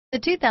The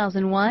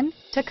 2001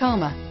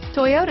 Tacoma.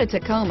 Toyota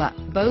Tacoma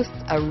boasts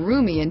a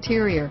roomy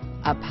interior,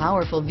 a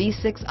powerful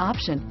V6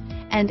 option,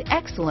 and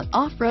excellent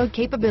off-road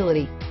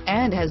capability,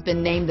 and has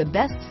been named the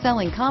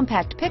best-selling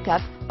compact pickup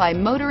by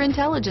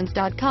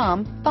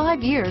MotorIntelligence.com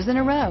 5 years in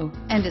a row,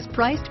 and is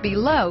priced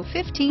below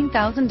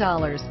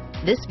 $15,000.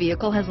 This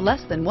vehicle has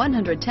less than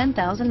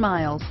 110,000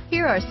 miles.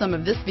 Here are some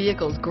of this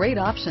vehicle's great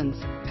options: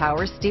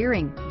 power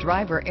steering,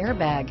 driver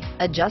airbag,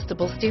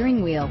 adjustable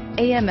steering wheel,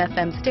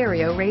 AM/FM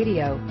stereo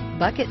radio,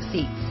 bucket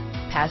seats,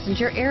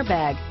 passenger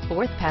airbag,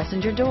 fourth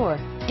passenger door,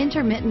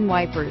 intermittent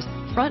wipers,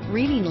 front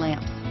reading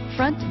lamps,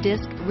 front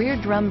disc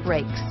rear drum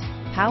brakes,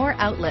 power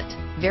outlet,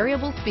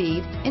 variable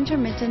speed,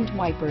 intermittent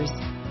wipers,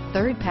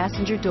 third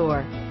passenger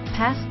door,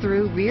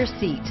 pass-through rear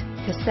seat,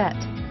 cassette,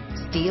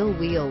 steel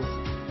wheels,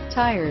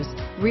 tires,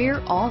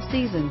 rear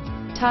all-season,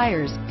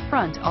 tires,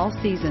 front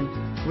all-season,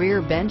 rear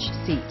bench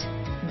seat.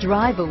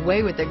 Drive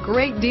away with a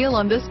great deal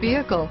on this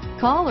vehicle.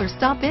 Call or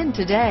stop in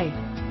today.